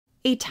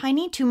A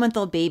tiny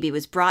 2-month-old baby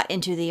was brought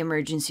into the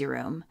emergency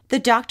room. The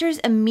doctors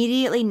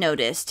immediately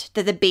noticed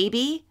that the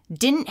baby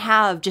didn't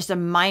have just a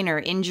minor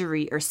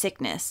injury or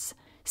sickness.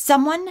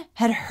 Someone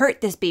had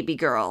hurt this baby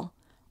girl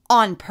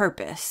on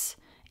purpose,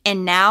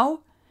 and now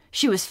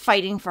she was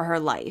fighting for her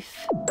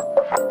life.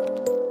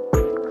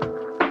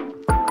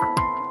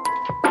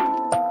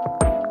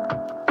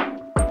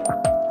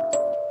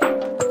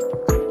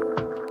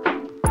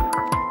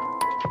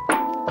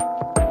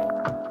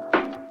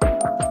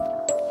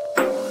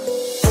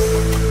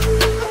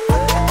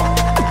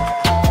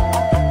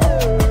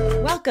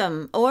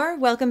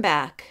 Welcome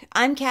back.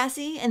 I'm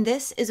Cassie, and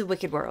this is A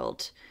Wicked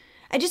World.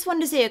 I just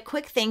wanted to say a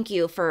quick thank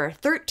you for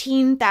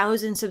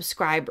 13,000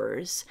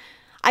 subscribers.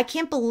 I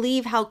can't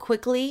believe how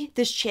quickly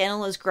this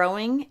channel is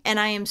growing, and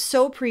I am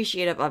so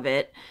appreciative of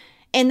it.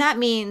 And that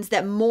means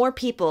that more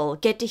people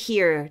get to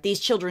hear these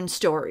children's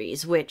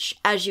stories, which,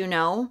 as you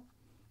know,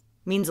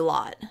 means a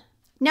lot.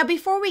 Now,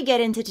 before we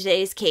get into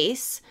today's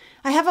case,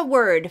 I have a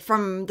word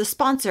from the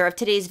sponsor of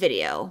today's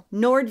video,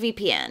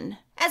 NordVPN.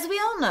 As we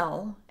all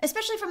know,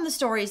 especially from the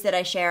stories that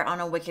I share on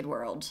A Wicked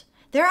World,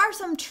 there are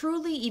some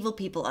truly evil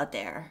people out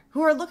there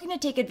who are looking to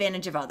take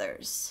advantage of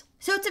others.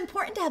 So it's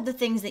important to have the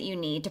things that you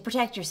need to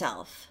protect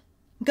yourself.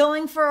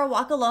 Going for a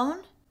walk alone?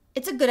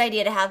 It's a good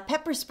idea to have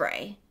pepper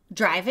spray.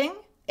 Driving?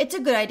 It's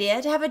a good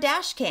idea to have a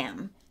dash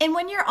cam. And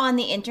when you're on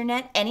the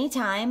internet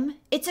anytime,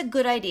 it's a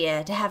good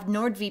idea to have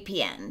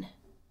NordVPN.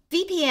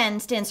 VPN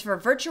stands for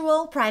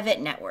Virtual Private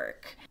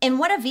Network. And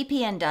what a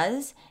VPN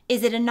does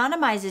is it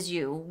anonymizes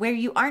you where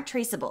you aren't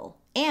traceable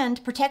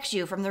and protects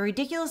you from the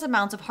ridiculous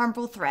amounts of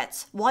harmful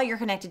threats while you're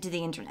connected to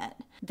the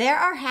internet. There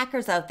are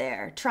hackers out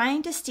there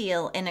trying to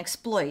steal and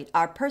exploit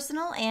our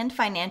personal and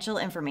financial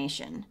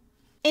information.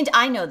 And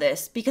I know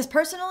this because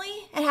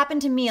personally, it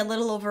happened to me a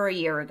little over a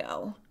year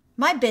ago.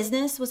 My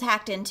business was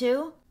hacked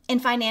into,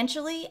 and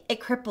financially,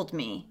 it crippled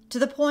me to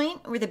the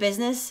point where the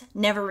business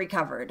never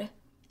recovered.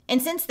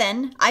 And since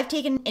then, I've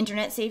taken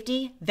internet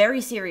safety very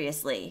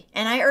seriously,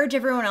 and I urge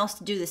everyone else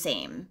to do the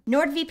same.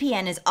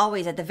 NordVPN is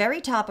always at the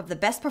very top of the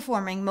best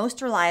performing,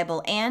 most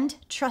reliable, and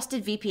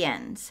trusted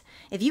VPNs.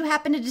 If you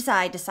happen to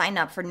decide to sign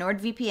up for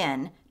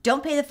NordVPN,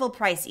 don't pay the full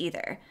price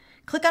either.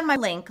 Click on my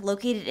link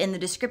located in the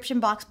description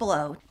box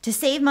below to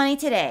save money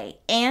today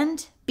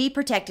and be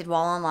protected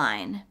while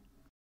online.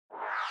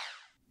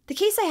 The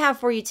case I have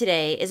for you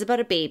today is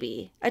about a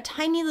baby, a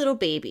tiny little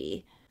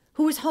baby,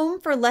 who was home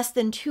for less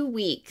than 2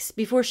 weeks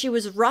before she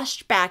was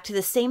rushed back to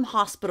the same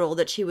hospital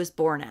that she was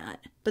born at,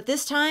 but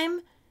this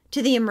time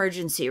to the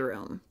emergency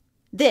room.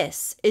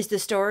 This is the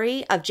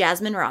story of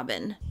Jazmine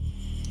Robin.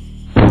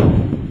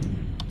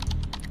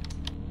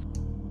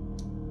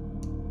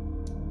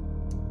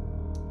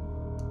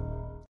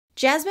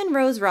 Jazmine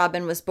Rose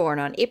Robin was born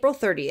on April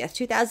 30th,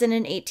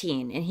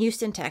 2018 in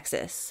Houston,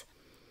 Texas.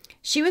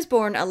 She was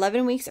born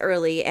 11 weeks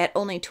early at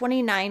only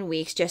 29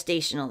 weeks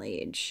gestational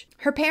age.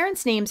 Her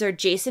parents' names are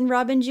Jason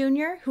Robin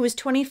Jr., who was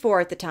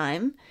 24 at the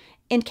time,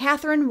 and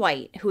Catherine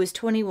White, who was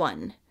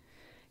 21.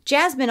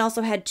 Jazmine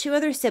also had 2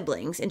 other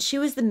siblings, and she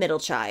was the middle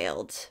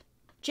child.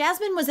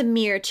 Jazmine was a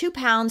mere 2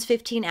 pounds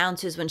 15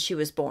 ounces when she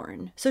was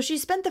born, so she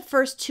spent the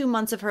first 2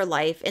 months of her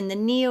life in the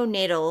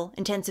neonatal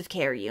intensive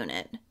care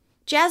unit.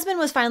 Jazmine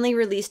was finally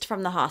released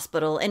from the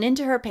hospital and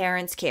into her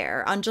parents'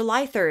 care on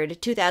July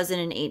 3rd,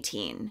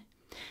 2018.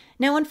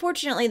 Now,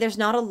 unfortunately, there's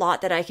not a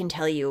lot that I can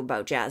tell you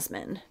about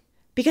Jazmine,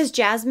 because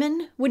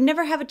Jazmine would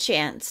never have a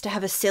chance to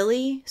have a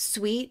silly,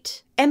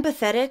 sweet,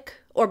 empathetic,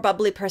 or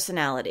bubbly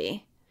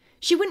personality.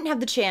 She wouldn't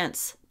have the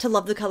chance to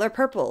love the color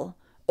purple,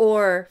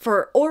 or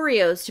for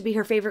Oreos to be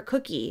her favorite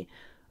cookie,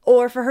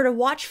 or for her to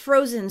watch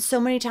Frozen so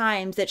many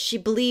times that she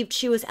believed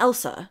she was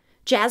Elsa.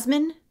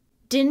 Jazmine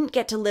didn't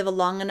get to live a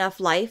long enough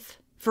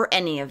life for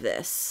any of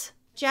this.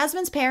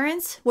 Jazmine's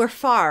parents were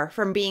far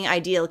from being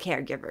ideal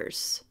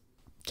caregivers.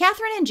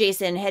 Catherine and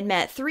Jason had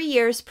met 3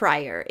 years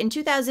prior, in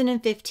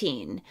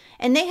 2015,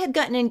 and they had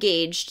gotten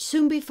engaged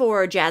soon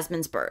before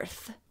Jazmine's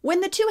birth.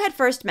 When the two had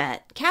first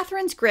met,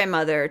 Catherine's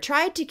grandmother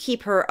tried to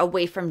keep her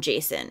away from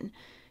Jason.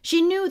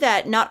 She knew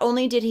that not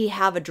only did he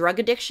have a drug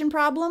addiction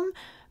problem,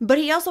 but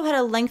he also had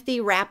a lengthy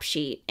rap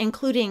sheet,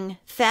 including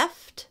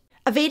theft,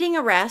 evading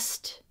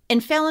arrest,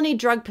 and felony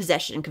drug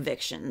possession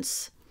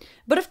convictions.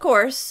 But of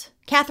course,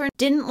 Catherine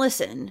didn't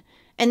listen,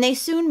 and they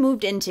soon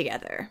moved in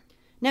together.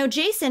 Now,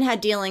 Jason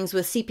had dealings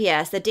with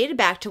CPS that dated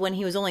back to when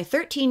he was only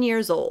 13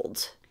 years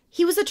old.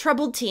 He was a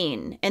troubled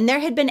teen, and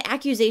there had been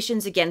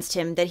accusations against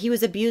him that he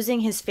was abusing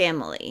his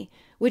family,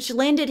 which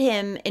landed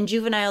him in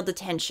juvenile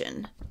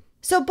detention.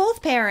 So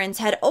both parents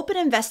had open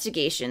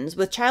investigations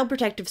with Child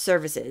Protective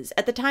Services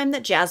at the time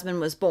that Jazmine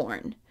was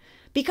born,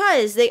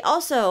 because they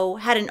also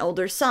had an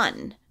older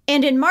son.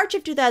 And in March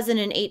of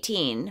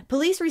 2018,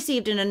 police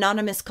received an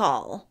anonymous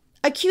call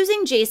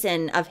accusing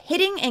Jason of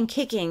hitting and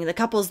kicking the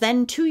couple's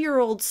then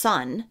 2-year-old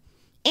son.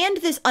 And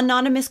this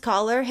anonymous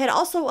caller had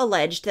also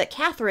alleged that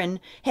Catherine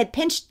had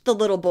pinched the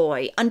little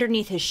boy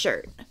underneath his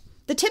shirt.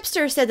 The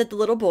tipster said that the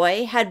little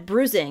boy had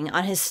bruising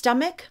on his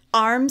stomach,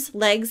 arms,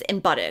 legs,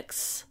 and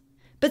buttocks.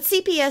 But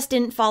CPS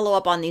didn't follow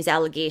up on these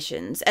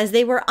allegations as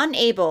they were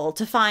unable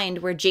to find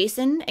where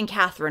Jason and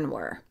Catherine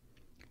were.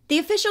 The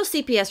official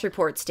CPS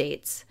report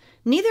states,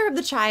 neither of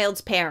the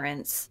child's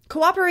parents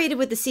cooperated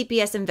with the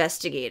CPS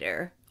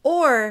investigator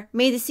or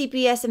made the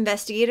CPS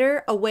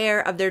investigator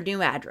aware of their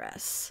new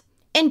address.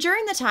 And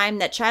during the time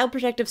that Child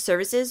Protective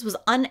Services was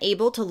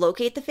unable to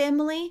locate the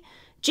family,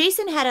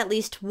 Jason had at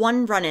least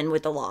one run-in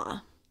with the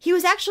law. He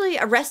was actually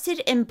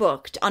arrested and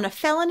booked on a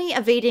felony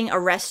evading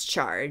arrest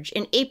charge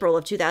in April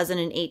of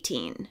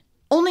 2018.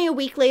 Only a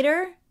week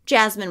later,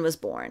 Jazmine was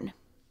born.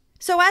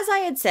 So as I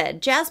had said,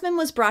 Jazmine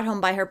was brought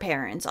home by her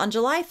parents on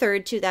July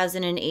 3rd,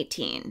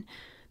 2018.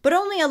 But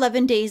only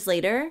 11 days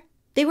later,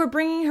 they were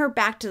bringing her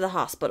back to the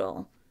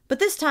hospital. But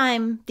this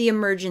time, the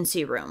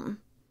emergency room.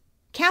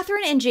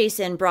 Catherine and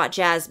Jason brought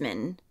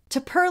Jazmine to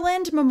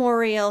Pearland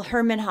Memorial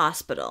Hermann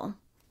Hospital.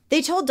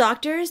 They told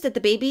doctors that the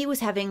baby was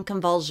having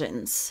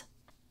convulsions.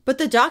 But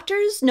the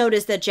doctors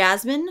noticed that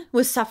Jazmine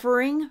was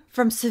suffering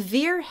from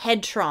severe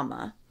head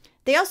trauma.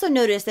 They also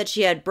noticed that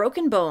she had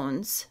broken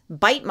bones,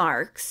 bite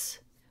marks,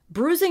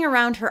 bruising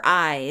around her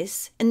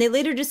eyes, and they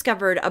later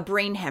discovered a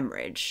brain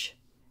hemorrhage.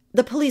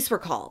 The police were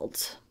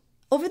called.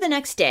 Over the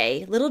next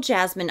day, little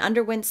Jazmine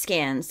underwent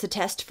scans to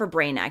test for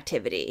brain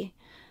activity.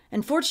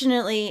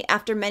 Unfortunately,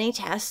 after many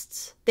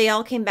tests, they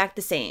all came back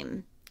the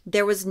same.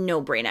 There was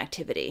no brain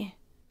activity.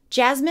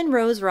 Jazmine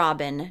Rose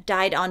Robin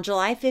died on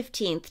July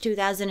 15th,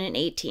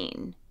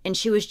 2018, and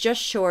she was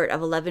just short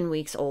of 11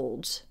 weeks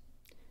old.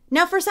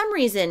 Now, for some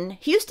reason,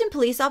 Houston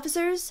police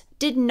officers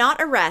did not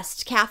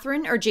arrest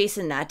Catherine or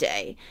Jason that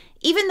day,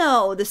 even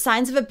though the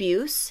signs of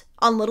abuse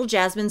on little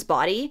Jazmine's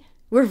body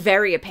were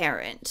very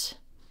apparent.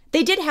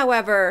 They did,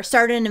 however,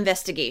 start an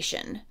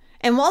investigation,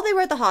 and while they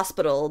were at the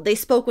hospital, they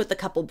spoke with the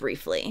couple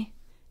briefly.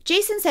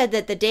 Jason said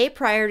that the day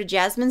prior to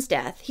Jazmine's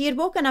death, he had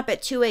woken up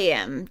at 2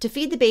 a.m. to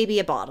feed the baby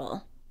a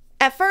bottle.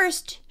 At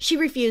first, she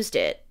refused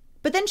it,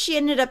 but then she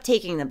ended up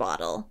taking the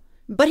bottle.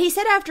 But he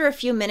said after a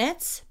few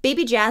minutes,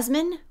 baby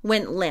Jazmine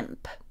went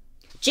limp.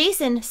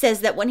 Jason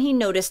says that when he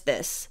noticed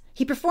this,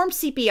 he performed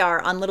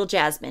CPR on little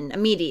Jazmine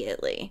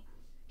immediately.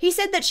 He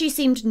said that she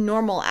seemed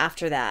normal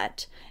after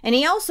that, and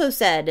he also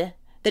said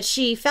that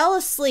she fell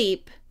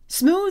asleep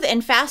smooth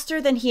and faster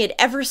than he had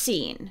ever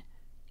seen.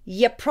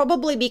 Yeah,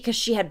 probably because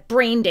she had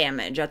brain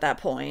damage at that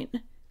point.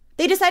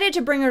 They decided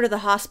to bring her to the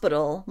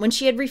hospital when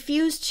she had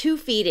refused 2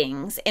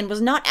 feedings and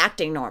was not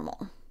acting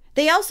normal.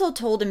 They also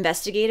told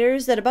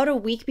investigators that about a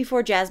week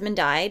before Jazmine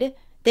died,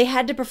 they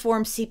had to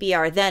perform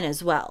CPR then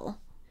as well.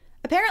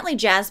 Apparently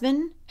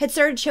Jazmine had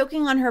started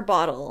choking on her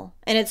bottle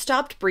and had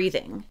stopped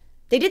breathing.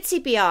 They did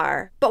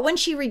CPR, but when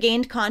she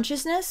regained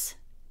consciousness,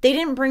 they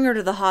didn't bring her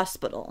to the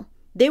hospital.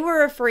 They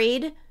were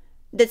afraid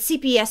that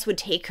CPS would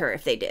take her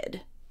if they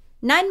did.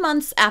 9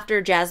 months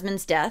after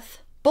Jazmine's death,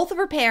 both of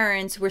her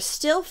parents were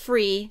still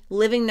free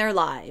living their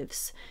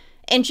lives,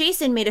 and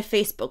Jason made a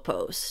Facebook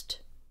post.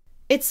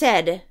 It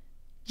said,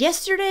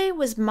 "Yesterday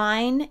was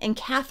mine and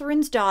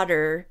Catherine's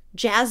daughter,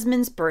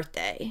 Jazmine's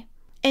birthday.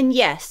 And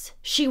yes,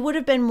 she would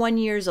have been 1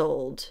 year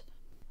old.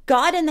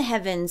 God in the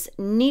heavens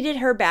needed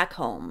her back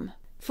home,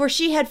 for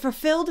she had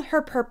fulfilled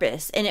her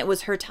purpose and it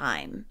was her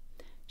time."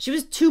 She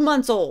was 2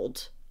 months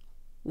old.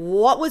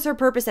 What was her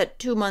purpose at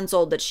 2 months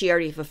old that she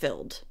already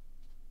fulfilled?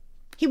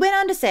 He went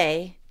on to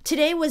say,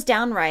 "Today was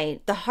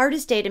downright the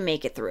hardest day to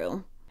make it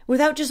through,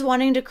 without just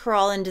wanting to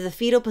crawl into the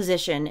fetal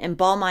position and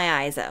bawl my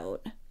eyes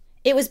out.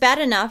 It was bad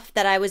enough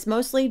that I was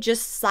mostly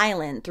just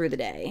silent through the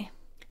day.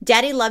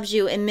 Daddy loves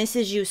you and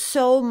misses you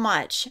so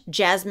much,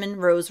 Jazmine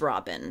Rose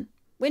Robin."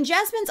 When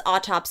Jazmine's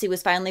autopsy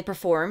was finally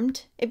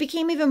performed, it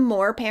became even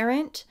more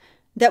apparent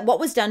that what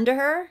was done to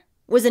her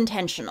was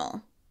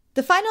intentional.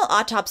 The final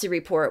autopsy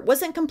report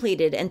wasn't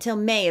completed until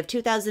May of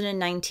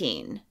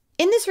 2019.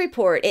 In this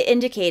report, it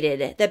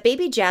indicated that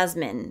baby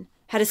Jazmine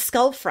had a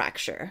skull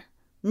fracture,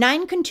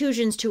 9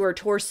 contusions to her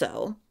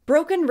torso,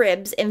 broken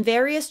ribs, and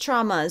various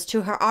traumas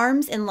to her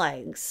arms and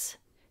legs.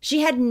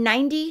 She had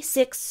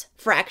 96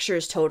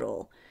 fractures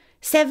total,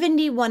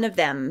 71 of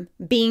them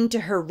being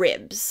to her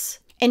ribs,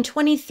 and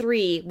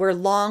 23 were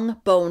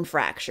long bone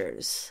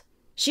fractures.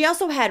 She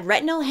also had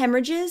retinal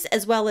hemorrhages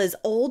as well as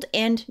old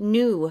and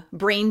new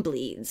brain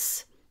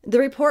bleeds. The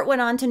report went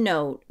on to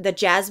note that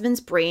Jazmine's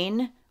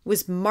brain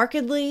was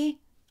markedly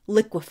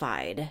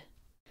liquefied.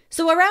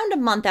 So around a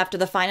month after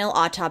the final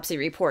autopsy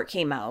report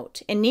came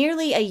out, and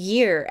nearly a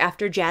year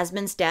after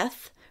Jazmine's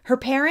death, her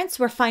parents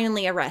were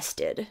finally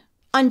arrested.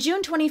 On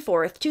June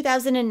 24th,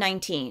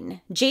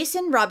 2019,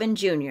 Jason Robin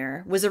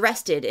Jr. was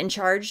arrested and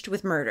charged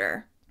with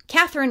murder.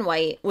 Catherine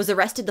White was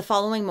arrested the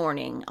following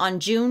morning on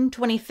June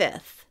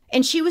 25th,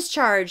 and she was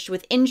charged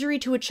with injury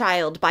to a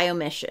child by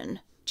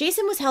omission.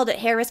 Jason was held at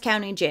Harris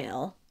County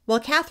Jail, while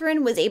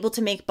Catherine was able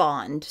to make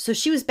bond, so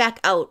she was back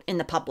out in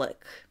the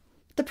public.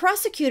 The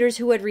prosecutors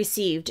who had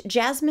received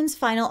Jazmine's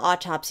final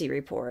autopsy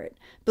report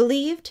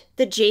believed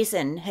that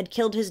Jason had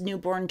killed his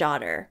newborn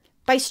daughter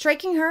by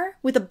striking her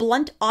with a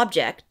blunt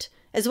object,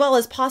 as well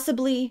as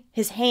possibly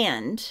his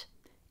hand,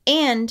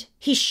 and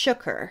he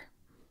shook her.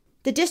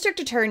 The district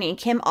attorney,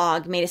 Kim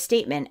Ogg, made a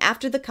statement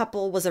after the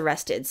couple was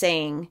arrested,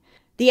 saying,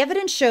 "The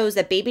evidence shows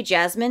that baby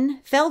Jazmine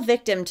fell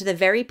victim to the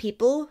very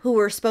people who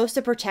were supposed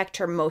to protect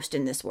her most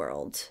in this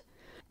world.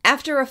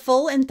 After a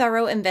full and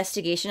thorough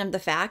investigation of the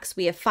facts,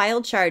 we have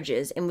filed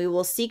charges and we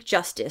will seek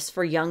justice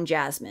for young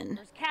Jazmine."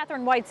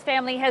 Catherine White's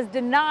family has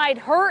denied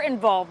her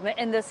involvement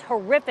in this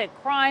horrific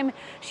crime.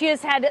 She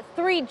has had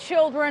 3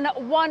 children.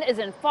 One is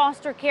in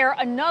foster care,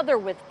 another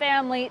with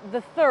family.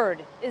 The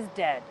third is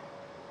dead.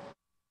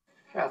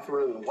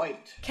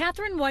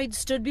 Catherine White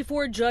stood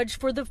before a judge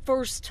for the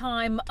first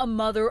time, a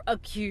mother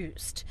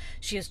accused.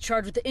 She is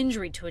charged with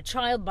injury to a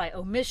child by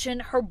omission.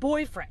 Her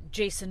boyfriend,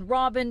 Jason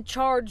Robin,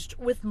 charged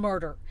with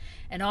murder.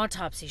 An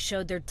autopsy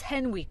showed their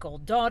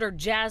 10-week-old daughter,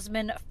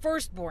 Jazmine,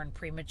 firstborn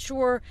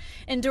premature,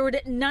 endured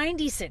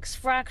 96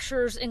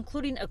 fractures,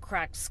 including a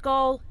cracked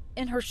skull,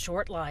 in her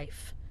short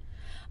life.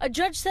 A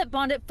judge set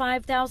bond at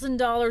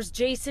 $5,000.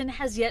 Jason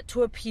has yet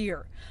to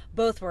appear.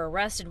 Both were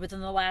arrested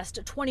within the last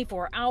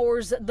 24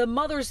 hours. The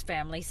mother's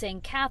family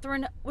saying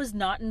Catherine was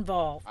not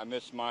involved. I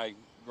miss my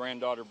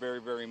granddaughter very,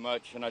 very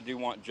much, and I do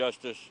want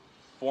justice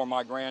for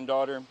my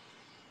granddaughter.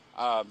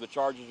 The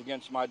charges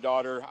against my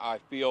daughter, I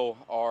feel,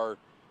 are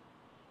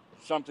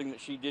something that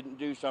she didn't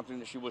do, something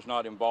that she was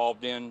not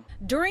involved in.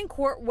 During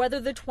court, whether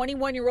the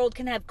 21-year-old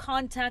can have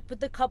contact with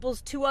the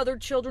couple's 2 other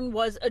children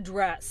was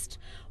addressed.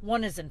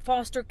 One is in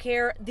foster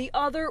care, the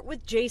other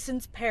with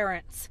Jason's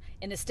parents.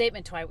 In a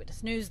statement to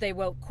Eyewitness News, they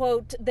wrote,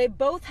 quote, "They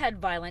both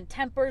had violent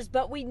tempers,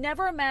 but we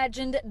never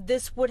imagined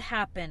this would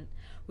happen.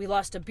 We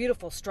lost a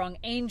beautiful, strong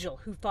angel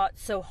who fought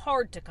so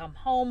hard to come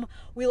home.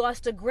 We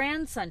lost a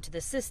grandson to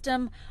the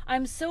system.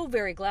 I'm so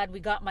very glad we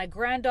got my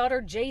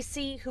granddaughter,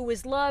 JC, who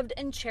is loved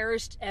and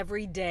cherished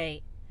every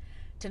day."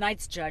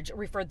 Tonight's judge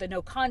referred the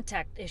no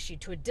contact issue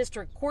to a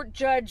district court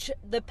judge.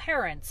 The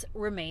parents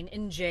remain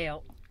in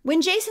jail.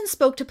 When Jason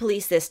spoke to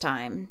police this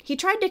time, he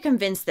tried to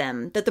convince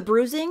them that the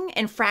bruising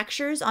and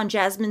fractures on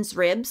Jazmine's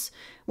ribs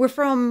were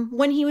from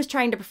when he was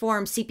trying to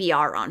perform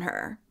CPR on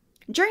her.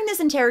 During this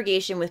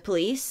interrogation with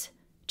police,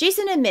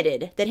 Jason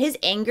admitted that his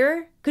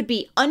anger could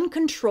be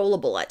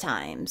uncontrollable at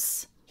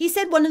times. He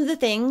said one of the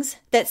things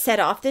that set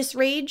off this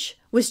rage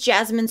was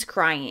Jazmine's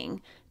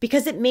crying,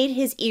 because it made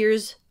his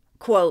ears,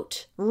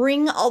 quote,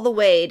 "ring all the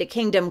way to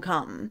kingdom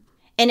come."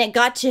 And it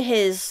got to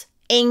his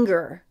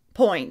anger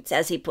points,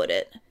 as he put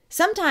it.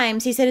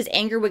 Sometimes he said his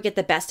anger would get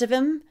the best of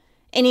him,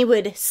 and he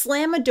would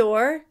slam a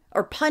door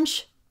or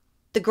punch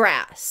the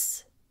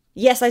grass.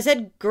 Yes, I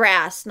said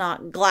grass,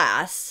 not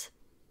glass.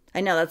 I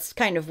know that's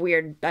kind of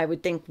weird. I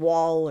would think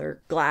wall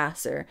or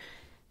glass, or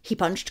he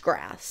punched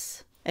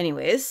grass.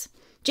 Anyways,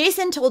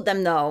 Jason told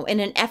them, though, in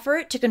an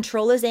effort to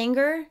control his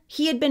anger,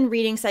 he had been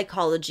reading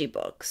psychology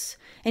books.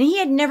 And he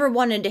had never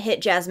wanted to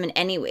hit Jazmine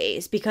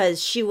anyways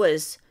because she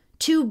was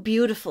too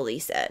beautiful, he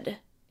said.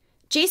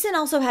 Jason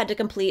also had to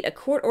complete a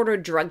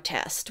court-ordered drug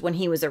test when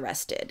he was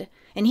arrested.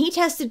 And he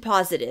tested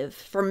positive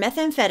for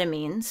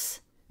methamphetamines,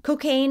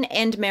 cocaine,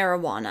 and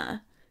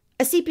marijuana.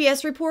 A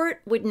CPS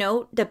report would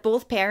note that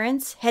both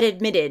parents had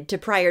admitted to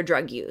prior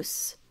drug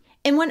use.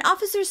 And when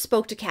officers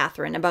spoke to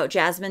Catherine about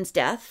Jazmine's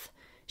death,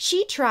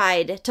 she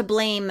tried to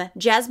blame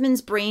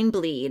Jazmine's brain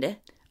bleed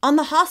on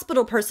the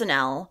hospital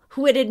personnel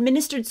who had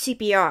administered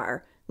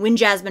CPR when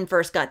Jazmine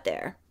first got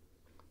there.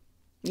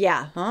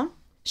 Yeah, huh?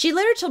 She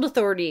later told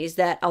authorities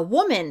that a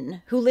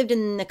woman who lived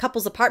in the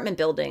couple's apartment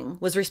building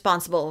was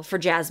responsible for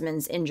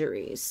Jazmine's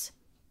injuries.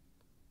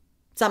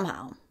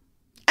 Somehow.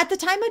 At the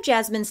time of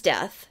Jazmine's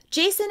death,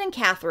 Jason and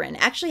Catherine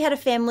actually had a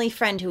family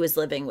friend who was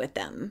living with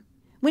them.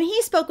 When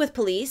he spoke with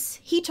police,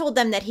 he told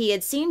them that he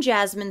had seen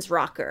Jazmine's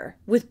rocker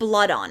with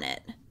blood on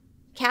it.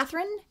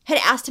 Catherine had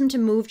asked him to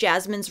move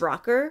Jazmine's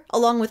rocker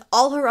along with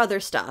all her other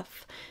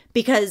stuff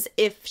because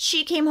if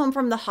she came home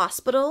from the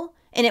hospital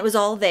and it was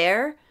all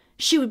there,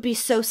 she would be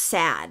so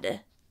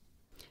sad.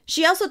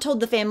 She also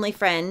told the family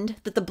friend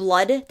that the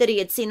blood that he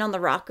had seen on the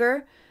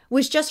rocker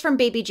was just from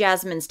baby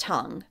Jazmine's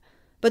tongue.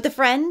 But the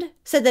friend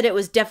said that it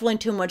was definitely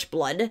too much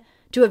blood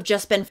to have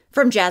just been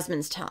from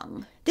Jazmine's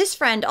tongue. This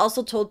friend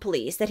also told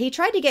police that he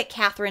tried to get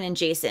Catherine and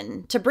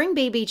Jason to bring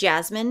baby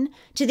Jazmine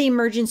to the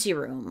emergency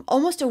room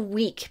almost a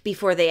week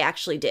before they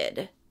actually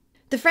did.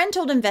 The friend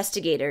told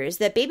investigators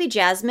that baby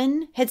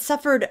Jazmine had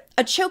suffered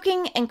a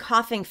choking and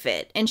coughing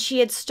fit and she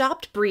had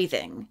stopped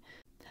breathing.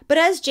 But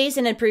as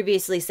Jason had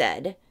previously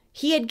said,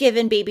 he had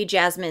given baby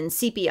Jazmine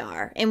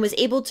CPR and was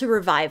able to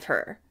revive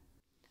her.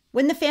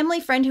 When the family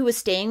friend who was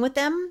staying with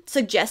them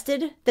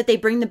suggested that they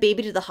bring the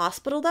baby to the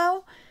hospital,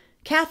 though,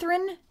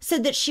 Catherine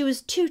said that she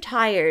was too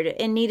tired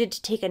and needed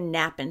to take a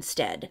nap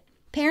instead.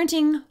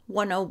 Parenting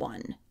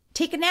 101.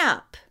 Take a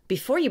nap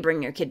before you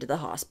bring your kid to the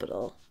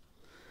hospital.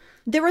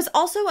 There was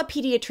also a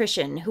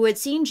pediatrician who had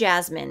seen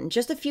Jazmine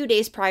just a few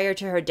days prior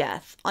to her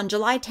death on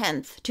July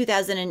 10th,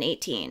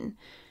 2018.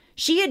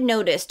 She had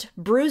noticed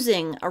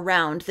bruising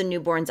around the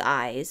newborn's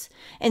eyes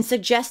and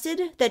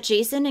suggested that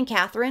Jason and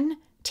Catherine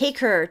take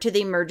her to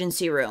the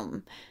emergency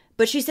room,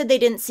 but she said they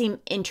didn't seem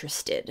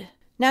interested.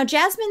 Now,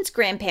 Jazmine's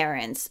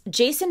grandparents,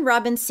 Jason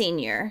Robbins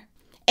Sr.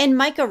 and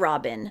Micah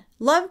Robin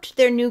loved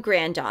their new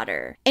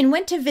granddaughter and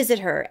went to visit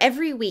her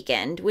every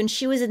weekend when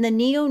she was in the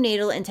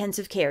neonatal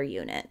intensive care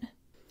unit.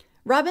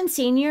 Robin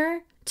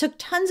Sr. took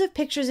tons of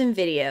pictures and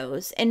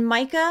videos, and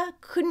Micah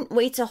couldn't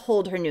wait to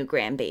hold her new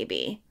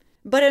grandbaby.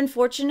 But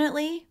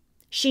unfortunately,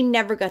 she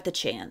never got the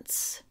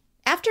chance.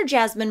 After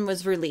Jazmine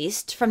was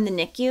released from the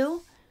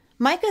NICU,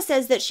 Micah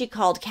says that she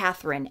called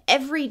Catherine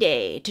every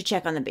day to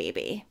check on the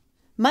baby.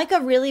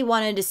 Micah really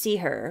wanted to see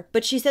her,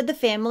 but she said the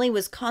family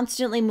was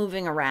constantly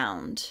moving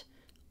around.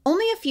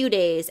 Only a few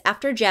days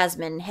after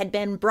Jazmine had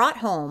been brought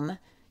home,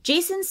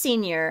 Jason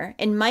Sr.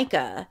 and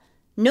Micah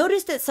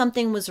noticed that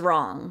something was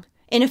wrong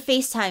in a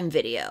FaceTime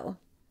video.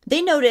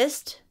 They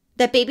noticed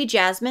that baby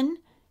Jazmine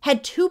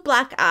had 2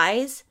 black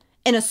eyes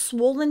and a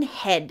swollen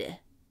head.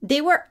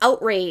 They were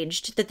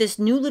outraged that this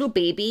new little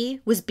baby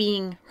was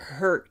being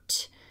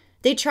hurt.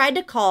 They tried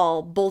to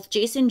call both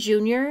Jason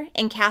Jr.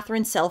 and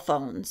Catherine's cell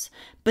phones,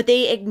 but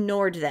they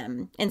ignored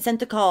them and sent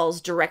the calls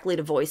directly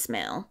to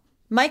voicemail.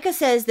 Micah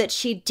says that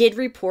she did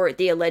report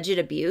the alleged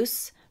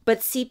abuse,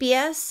 but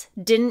CPS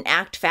didn't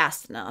act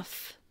fast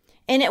enough.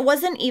 And it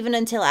wasn't even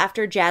until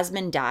after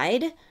Jazmine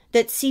died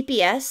that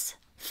CPS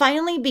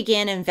finally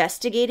began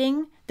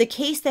investigating the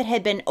case that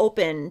had been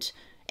opened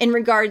in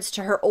regards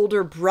to her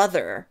older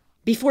brother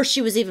before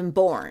she was even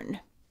born.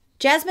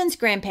 Jazmine's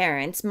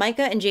grandparents,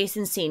 Micah and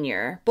Jason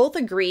Sr., both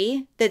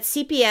agree that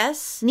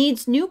CPS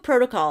needs new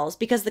protocols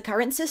because the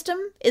current system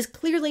is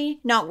clearly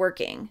not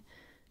working.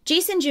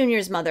 Jason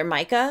Jr.'s mother,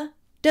 Micah,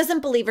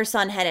 doesn't believe her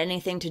son had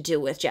anything to do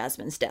with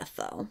Jazmine's death,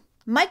 though.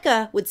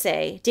 Micah would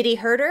say, did he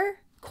hurt her?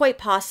 Quite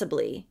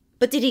possibly.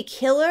 But did he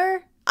kill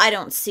her? I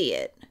don't see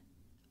it.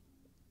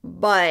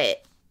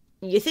 But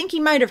you think he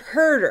might have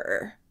hurt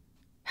her?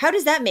 How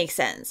does that make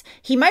sense?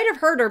 He might have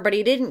hurt her, but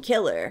he didn't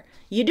kill her.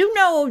 You do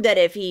know that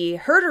if he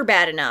hurt her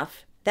bad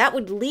enough, that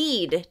would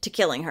lead to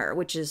killing her,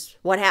 which is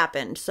what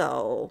happened,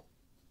 so...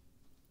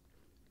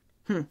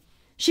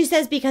 She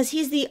says because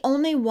he's the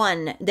only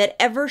one that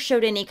ever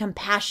showed any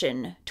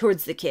compassion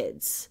towards the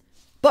kids.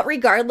 But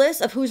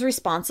regardless of who's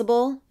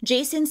responsible,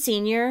 Jason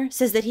Sr.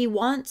 says that he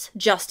wants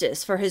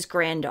justice for his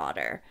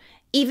granddaughter,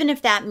 even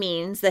if that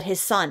means that his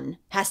son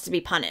has to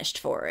be punished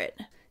for it.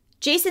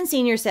 Jason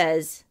Sr.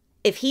 says,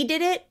 if he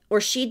did it or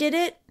she did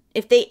it,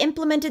 if they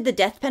implemented the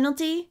death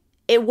penalty,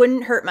 it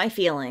wouldn't hurt my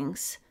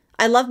feelings.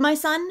 I love my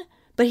son,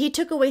 but he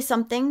took away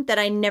something that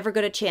I never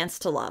got a chance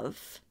to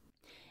love.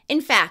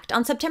 In fact,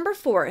 on September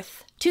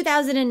 4th,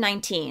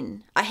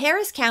 2019, a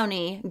Harris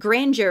County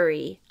grand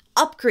jury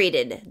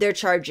upgraded their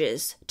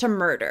charges to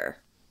murder.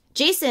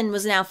 Jason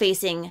was now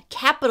facing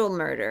capital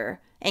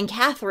murder and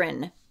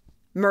Catherine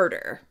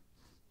murder.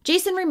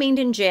 Jason remained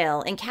in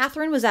jail and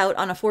Catherine was out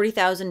on a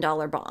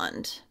 $40,000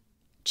 bond.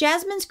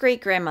 Jazmine's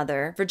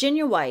great-grandmother,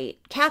 Virginia White,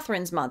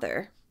 Catherine's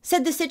mother,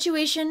 said the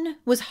situation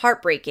was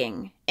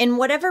heartbreaking and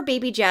whatever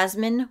baby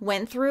Jazmine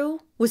went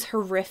through was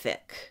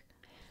horrific.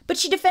 But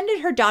she defended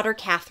her daughter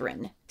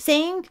Catherine,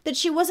 saying that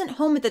she wasn't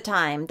home at the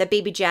time that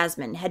baby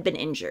Jazmine had been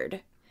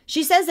injured.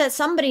 She says that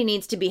somebody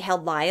needs to be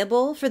held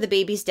liable for the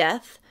baby's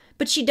death,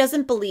 but she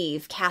doesn't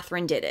believe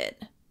Catherine did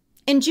it.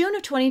 In June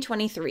of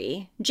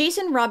 2023,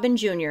 Jason Robin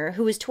Jr.,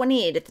 who was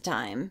 28 at the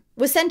time,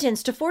 was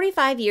sentenced to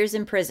 45 years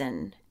in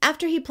prison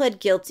after he pled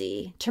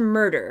guilty to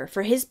murder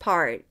for his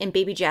part in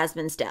baby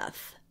Jazmine's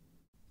death.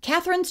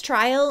 Catherine's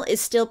trial is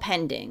still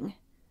pending,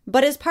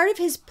 but as part of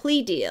his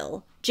plea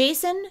deal,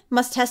 Jason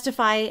must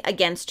testify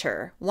against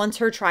her once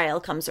her trial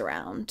comes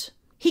around.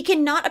 He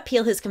cannot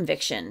appeal his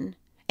conviction,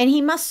 and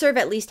he must serve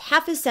at least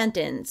half his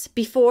sentence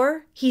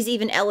before he's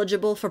even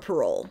eligible for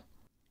parole.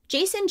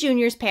 Jason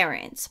Jr.'s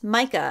parents,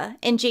 Micah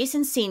and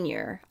Jason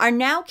Sr., are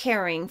now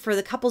caring for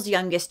the couple's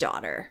youngest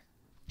daughter.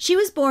 She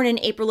was born in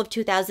April of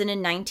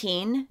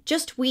 2019,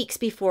 just weeks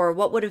before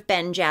what would have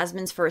been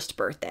Jazmine's first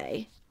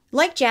birthday.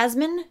 Like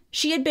Jazmine,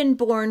 she had been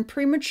born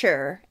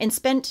premature and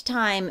spent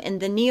time in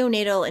the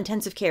neonatal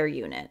intensive care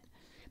unit.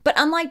 But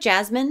unlike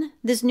Jazmine,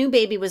 this new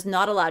baby was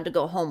not allowed to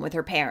go home with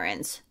her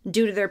parents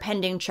due to their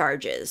pending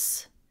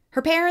charges.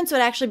 Her parents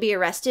would actually be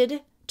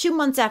arrested 2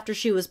 months after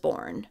she was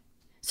born.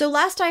 So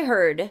last I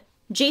heard,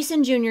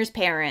 Jason Jr.'s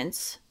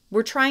parents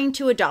were trying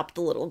to adopt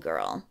the little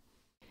girl.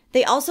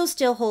 They also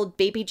still hold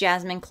baby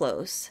Jazmine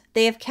close.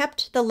 They have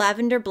kept the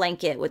lavender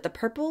blanket with the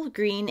purple,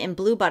 green, and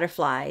blue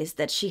butterflies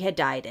that she had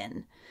died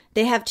in.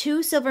 They have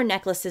 2 silver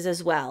necklaces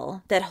as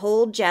well that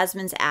hold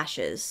Jazmine's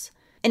ashes.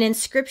 An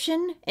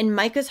inscription in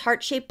Micah's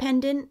heart-shaped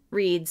pendant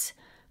reads,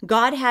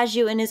 "God has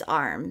you in his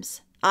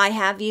arms. I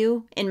have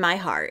you in my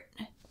heart."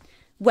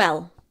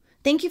 Well,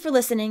 thank you for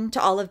listening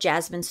to all of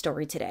Jazmine's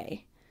story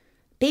today.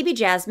 Baby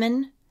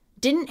Jazmine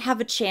didn't have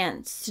a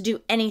chance to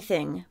do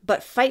anything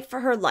but fight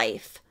for her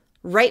life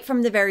right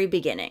from the very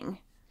beginning.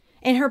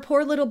 And her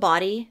poor little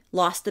body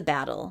lost the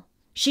battle.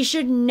 She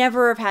should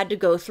never have had to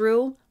go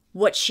through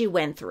what she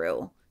went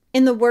through.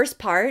 And the worst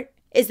part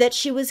is that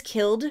she was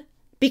killed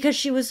because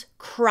she was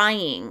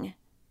crying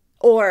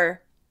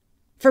or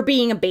for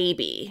being a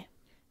baby.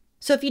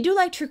 So if you do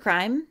like true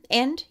crime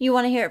and you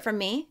want to hear it from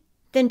me,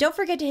 then don't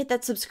forget to hit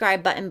that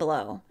subscribe button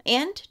below.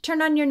 And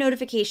turn on your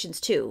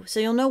notifications too, so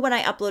you'll know when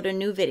I upload a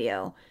new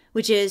video,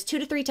 which is 2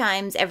 to 3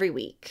 times every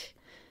week.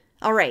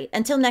 Alright,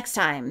 until next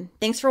time,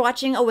 thanks for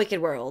watching A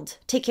Wicked World.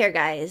 Take care,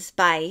 guys.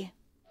 Bye.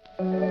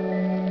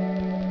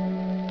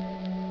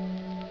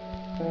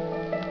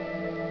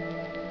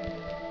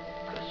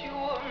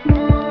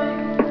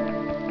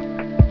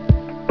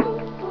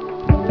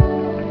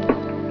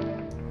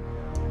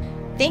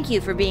 Thank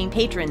you for being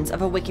patrons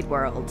of A Wicked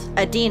World.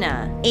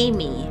 Adina,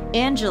 Amy,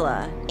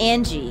 Angela,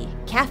 Angie,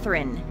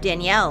 Catherine,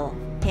 Danielle,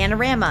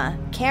 Panorama,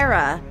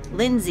 Kara,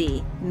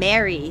 Lindsay,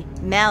 Mary,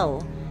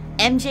 Mel,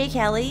 MJ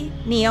Kelly,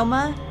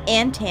 Neoma,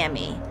 and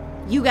Tammy.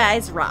 You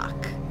guys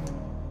rock.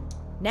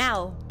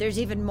 Now, there's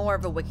even more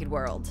of A Wicked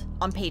World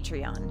on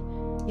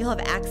Patreon. You'll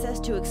have access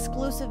to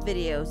exclusive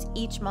videos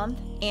each month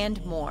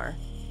and more.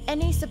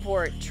 Any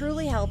support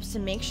truly helps to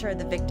make sure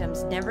the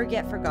victims never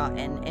get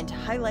forgotten and to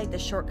highlight the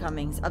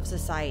shortcomings of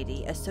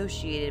society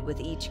associated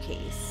with each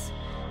case.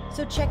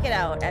 So check it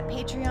out at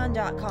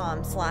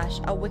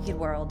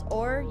patreon.com/awickedworld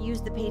or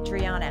use the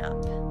Patreon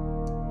app.